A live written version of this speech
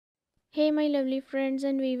Hey my lovely friends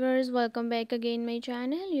and viewers, welcome back again my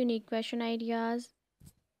channel Unique Fashion Ideas.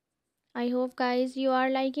 I hope guys you are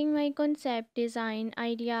liking my concept, design,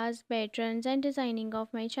 ideas, patterns and designing of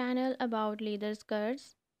my channel about leather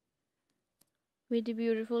skirts with the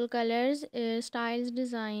beautiful colors, styles,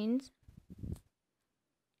 designs.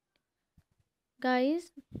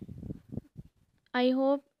 Guys, I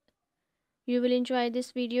hope you will enjoy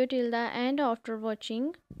this video till the end after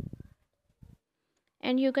watching.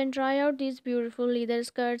 And you can try out these beautiful leather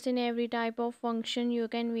skirts in every type of function you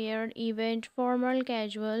can wear, event, formal,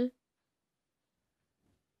 casual,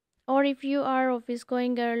 or if you are office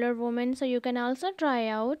going girl or woman, so you can also try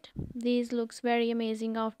out these looks very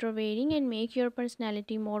amazing after wearing and make your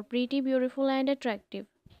personality more pretty, beautiful and attractive.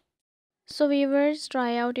 So viewers,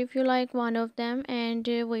 try out if you like one of them, and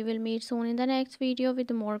we will meet soon in the next video with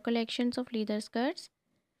more collections of leather skirts.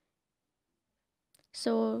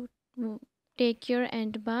 So take care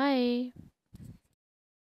and bye.